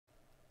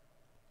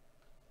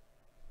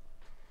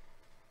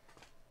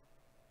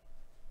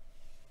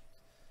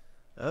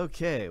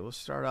Okay, we'll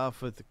start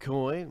off with the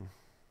coin.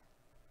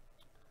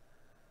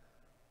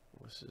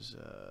 This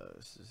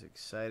is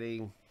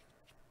exciting.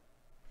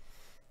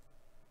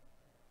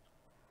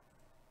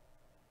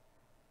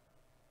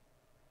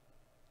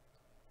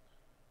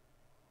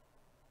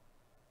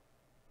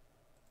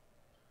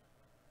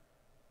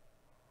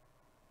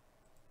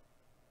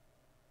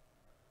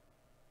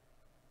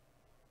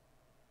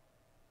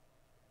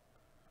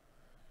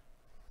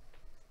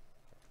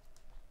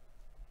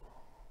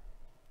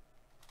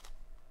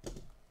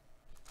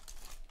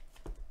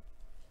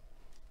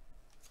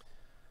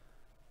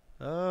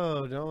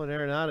 Oh, Nolan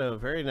Arenado,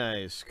 very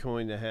nice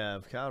coin to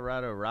have.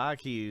 Colorado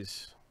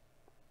Rockies.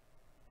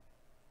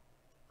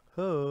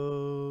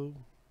 Ho.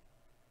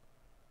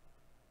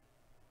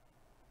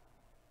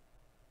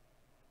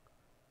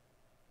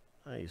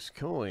 Nice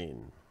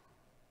coin.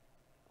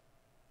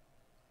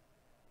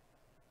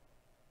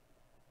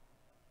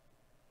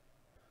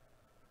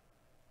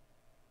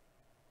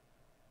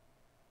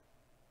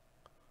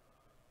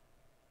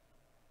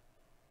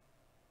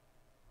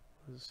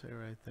 What does it say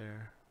right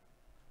there?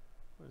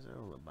 What is that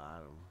on the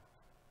bottom?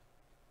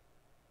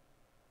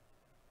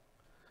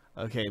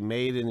 Okay,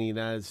 made in the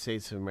United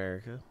States of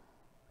America.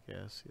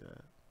 Yeah, I see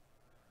that.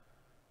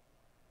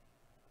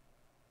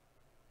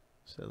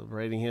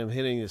 Celebrating him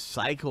hitting the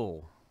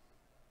cycle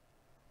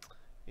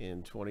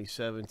in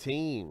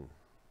 2017.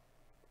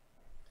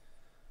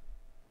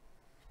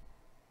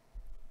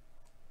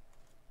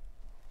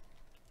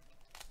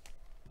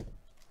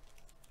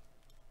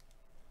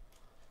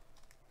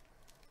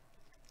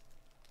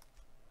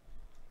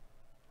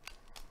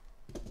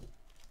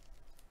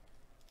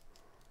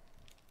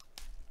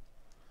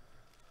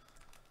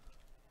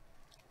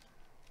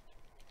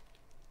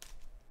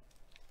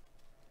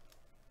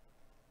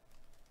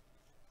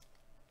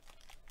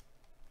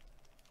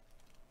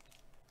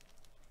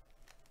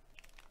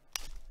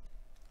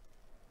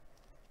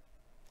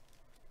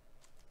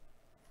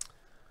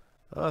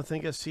 Oh, I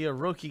think I see a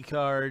rookie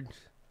card.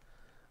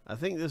 I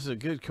think this is a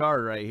good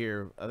card right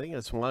here. I think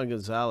it's Juan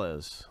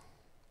Gonzalez.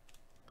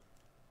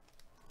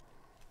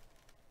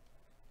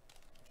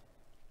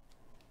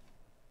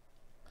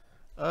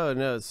 Oh,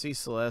 no, it's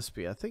Cecil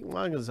Espy. I think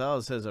Juan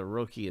Gonzalez has a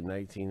rookie in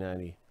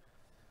 1990.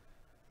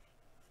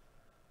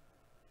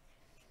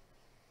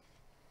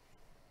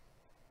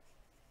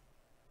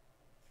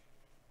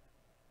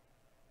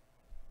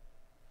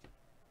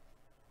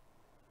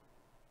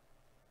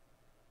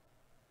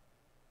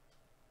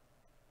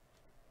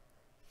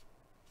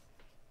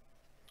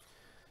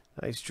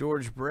 Nice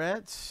George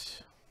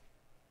Brett.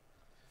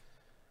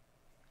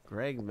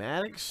 Greg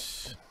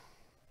Maddux.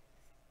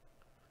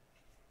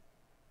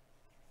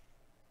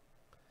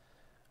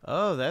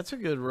 Oh, that's a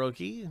good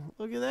rookie.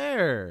 Look at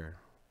there.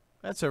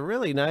 That's a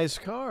really nice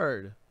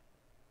card.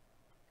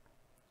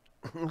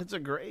 That's a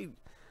great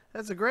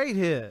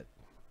hit.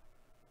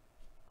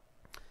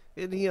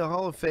 Isn't he a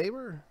Hall of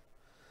Famer?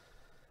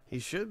 He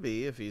should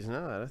be if he's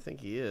not. I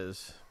think he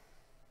is.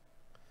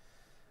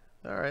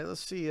 All right,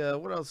 let's see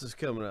what else is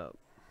coming up.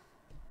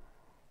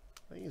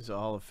 I think he's a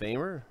Hall of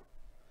Famer.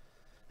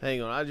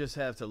 Hang on, I just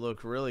have to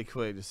look really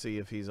quick to see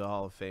if he's a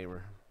Hall of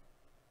Famer.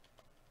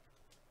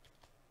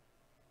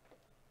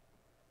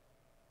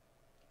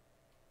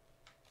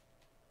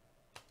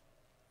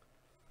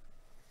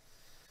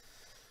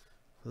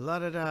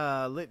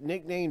 La-da-da,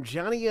 nickname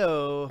Johnny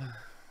O.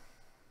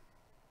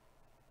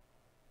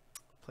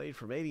 Played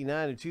from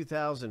 89 to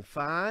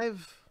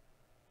 2005.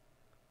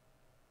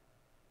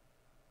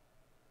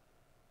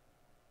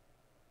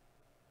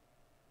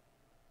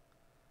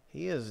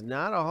 He is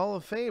not a Hall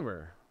of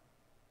Famer.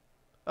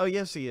 Oh,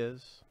 yes, he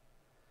is.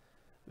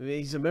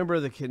 He's a member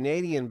of the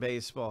Canadian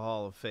Baseball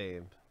Hall of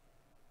Fame.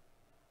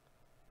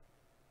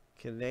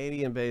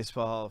 Canadian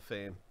Baseball Hall of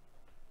Fame.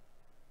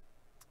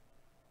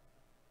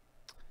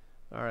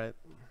 All right.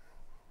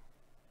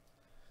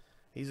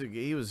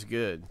 He was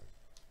good.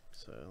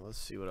 So let's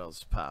see what else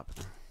is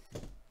popping.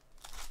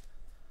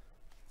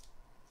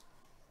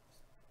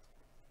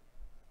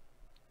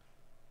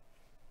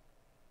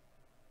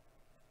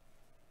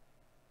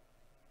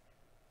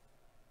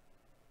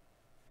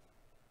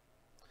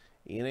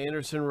 Ian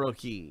Anderson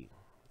rookie.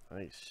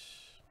 Nice.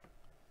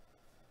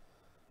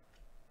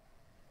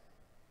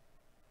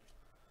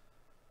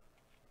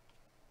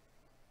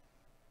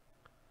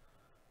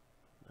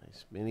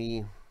 Nice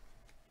mini.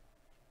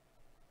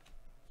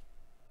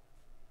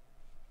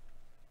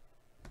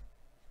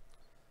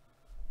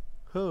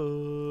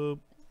 Hope.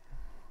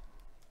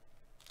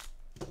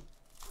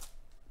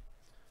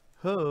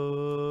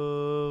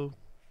 Hope.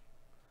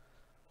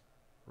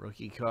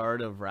 Rookie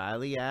card of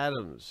Riley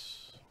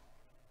Adams.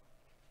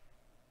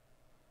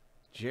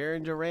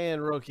 Jaron Duran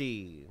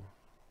rookie.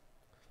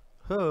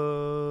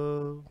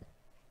 Ho.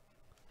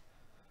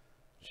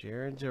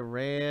 Jaron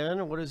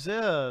Duran. What is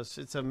this?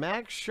 It's a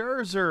Max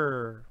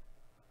Scherzer.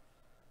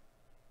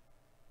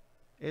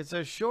 It's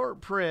a short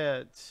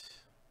print.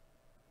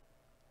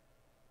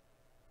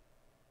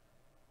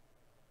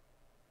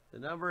 The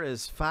number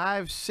is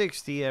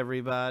 560,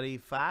 everybody.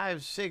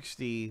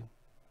 560.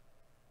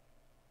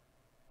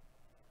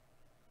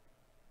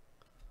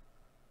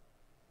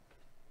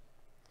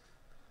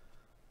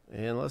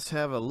 And let's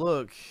have a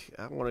look.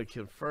 I want to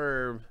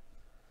confirm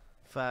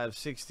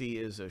 560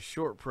 is a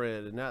short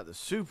print and not the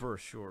super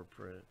short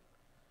print.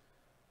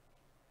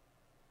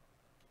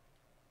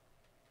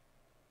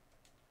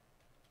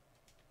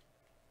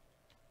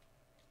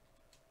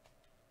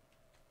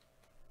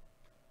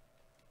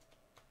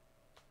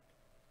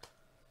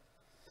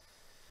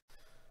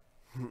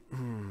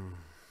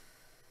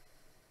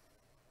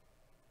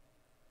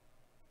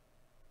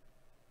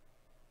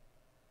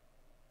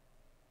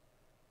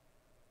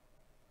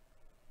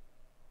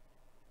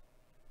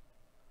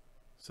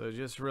 So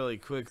just really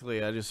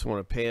quickly, I just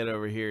want to pan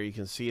over here. You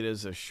can see it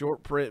as a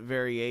short print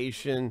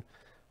variation.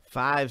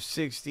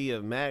 560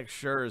 of Max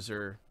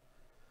Scherzer.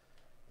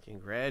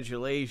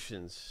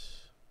 Congratulations.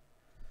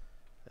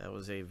 That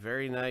was a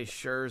very nice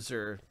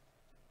Scherzer.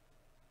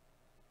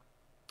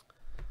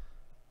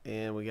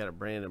 And we got a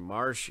Brandon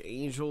Marsh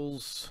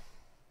Angels.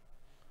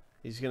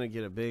 He's going to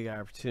get a big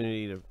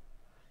opportunity to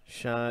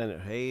shine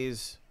at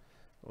Hayes.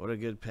 What a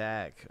good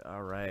pack.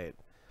 All right.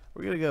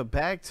 We're going to go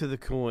back to the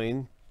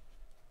coin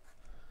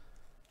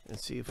and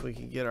see if we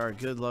can get our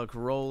good luck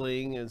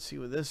rolling and see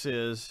what this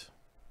is.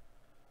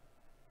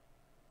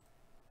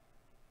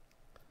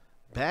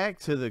 Back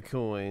to the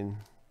coin.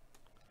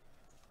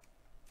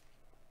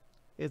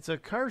 It's a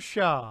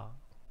Kershaw.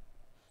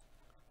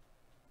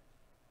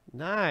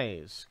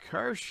 Nice.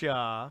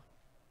 Kershaw.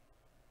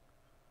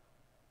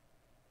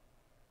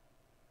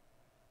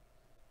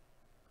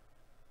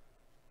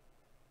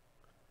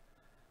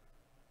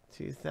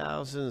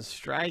 (2000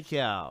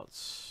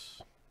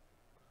 strikeouts).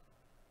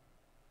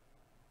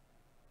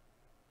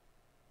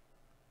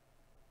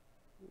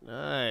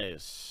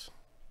 Nice.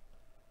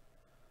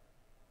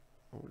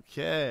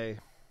 Okay.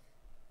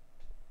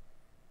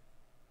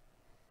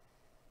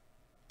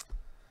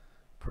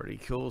 Pretty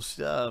cool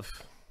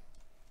stuff.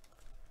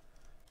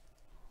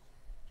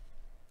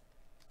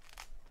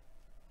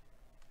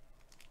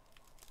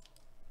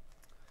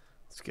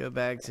 Let's go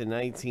back to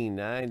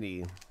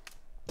 1990.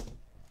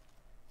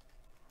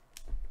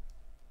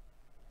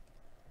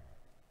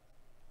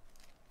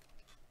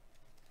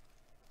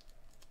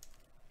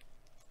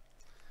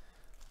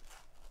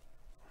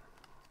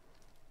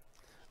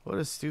 What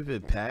a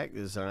stupid pack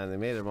design. They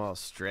made them all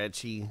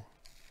stretchy,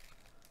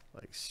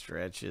 like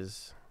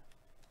stretches.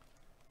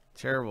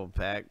 Terrible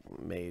pack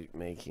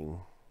making.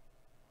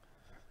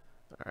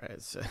 All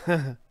right, so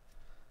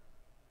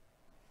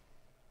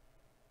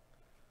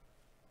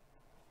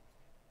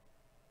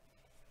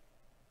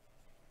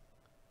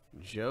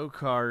Joe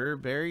Carter,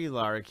 Barry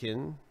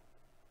Larkin.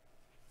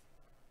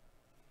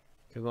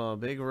 Come on,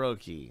 big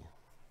rookie.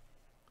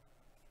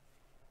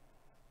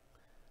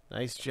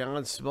 Nice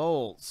John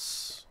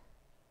Smoltz.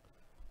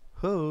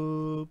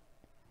 Hoop.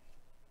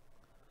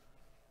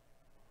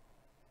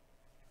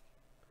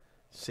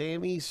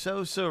 Sammy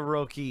Sosa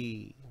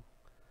rookie.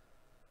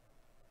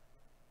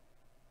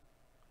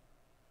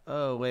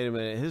 Oh, wait a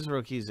minute. His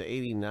rookie's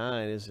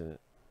 89, isn't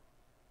it?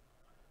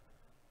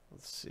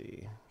 Let's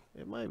see.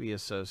 It might be a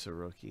Sosa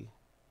rookie.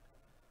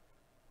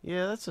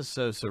 Yeah, that's a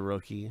Sosa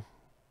rookie.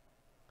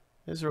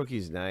 His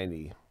rookie's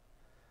 90.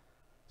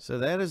 So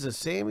that is a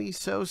Sammy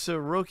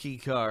Sosa rookie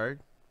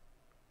card.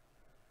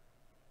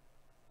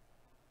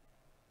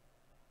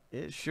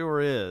 It sure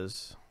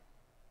is.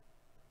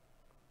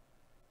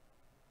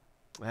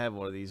 I have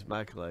one of these in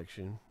my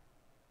collection.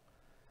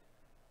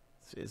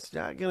 It's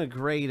not going to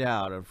grade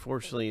out.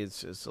 Unfortunately,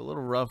 it's a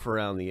little rough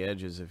around the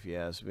edges, if you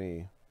ask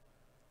me.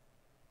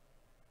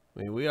 I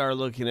mean, we are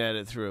looking at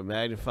it through a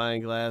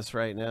magnifying glass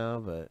right now,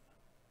 but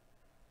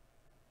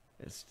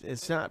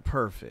it's not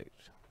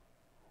perfect.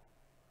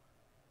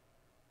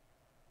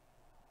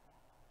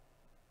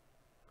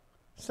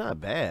 It's not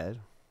bad.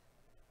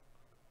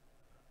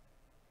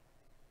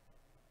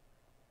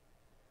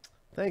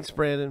 Thanks,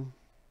 Brandon.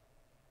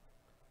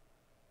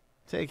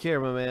 Take care,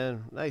 my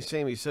man. Nice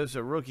Sammy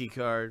Sosa rookie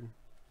card.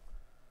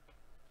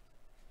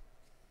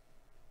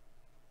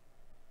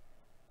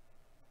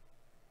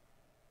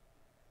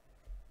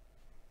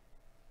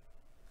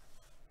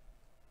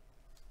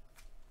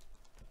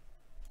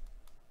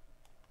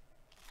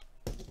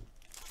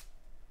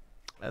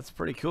 That's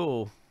pretty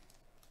cool.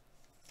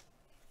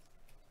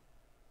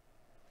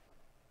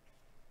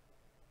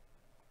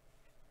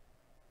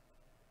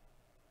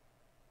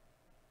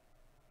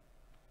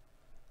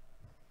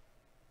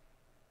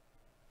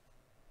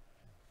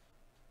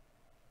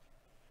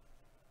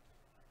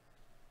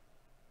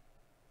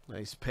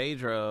 Nice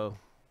Pedro.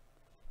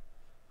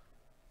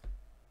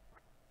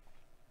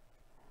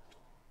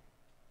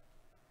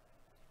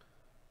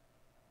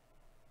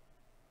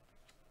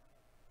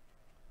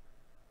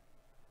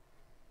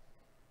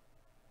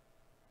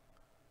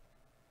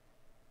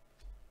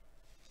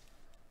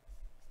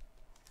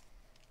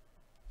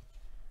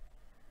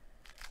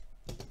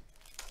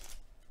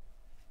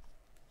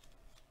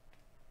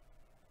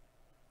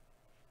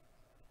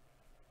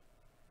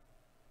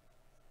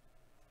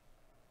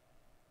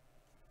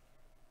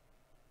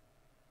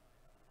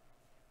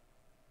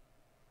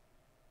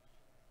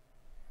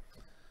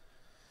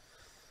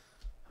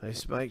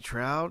 Nice Mike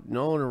Trout.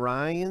 Nolan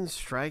Ryan,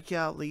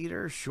 strikeout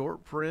leader,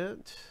 short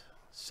print.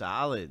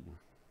 Solid.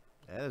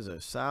 That is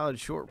a solid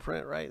short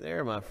print right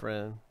there, my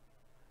friend.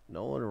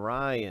 Nolan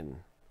Ryan.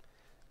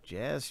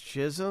 Jazz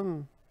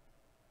Chisholm.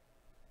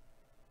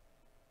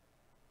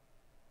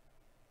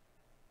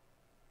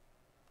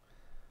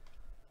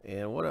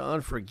 And what an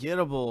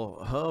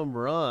unforgettable home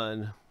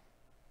run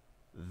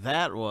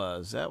that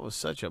was. That was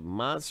such a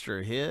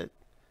monster hit.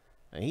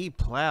 And he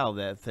plowed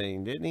that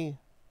thing, didn't he?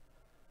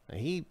 And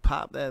he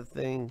popped that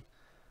thing.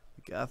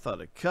 I thought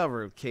the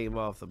cover came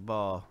off the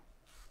ball.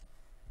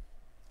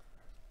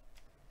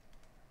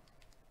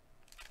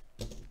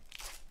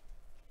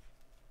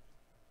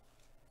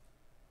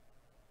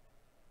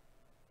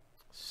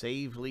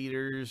 Save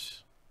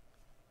leaders.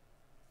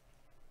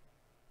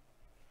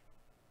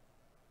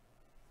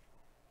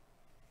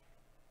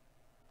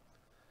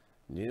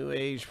 New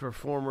age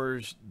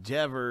performers,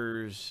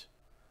 Devers.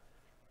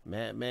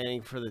 Matt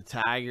Manning for the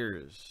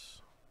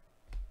Tigers.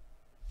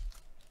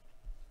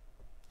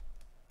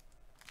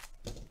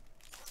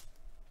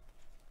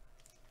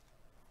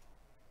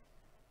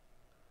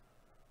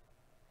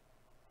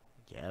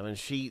 Gavin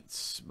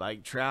Sheets,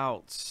 Mike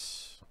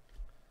Trouts.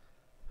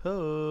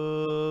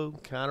 Ho,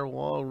 Connor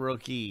Wong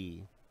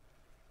rookie.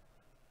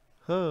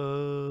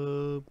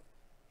 Ho,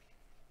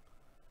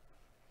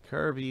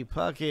 Kirby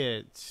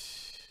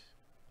Puckett.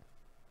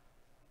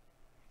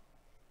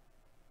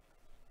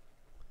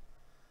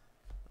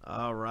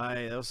 All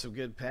right, that was some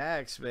good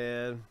packs,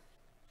 man.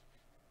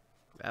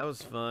 That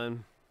was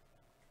fun.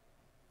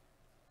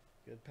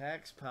 Good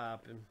packs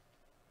popping.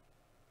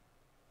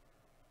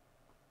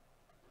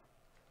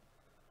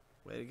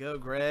 Way to go,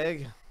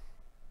 Greg.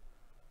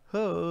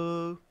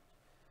 Ho.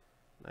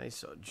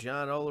 Nice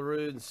John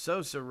Olerud and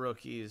Sosa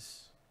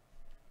rookies.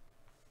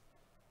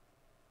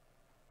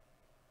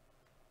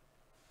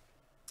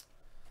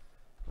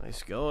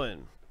 Nice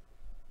going.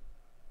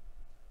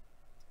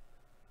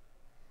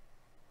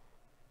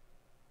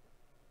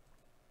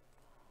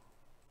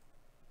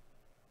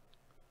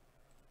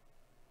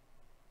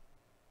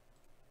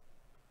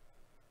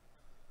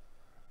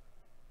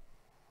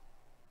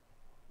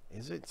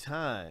 Is it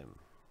time?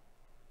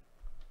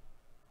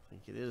 I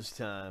think it is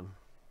time.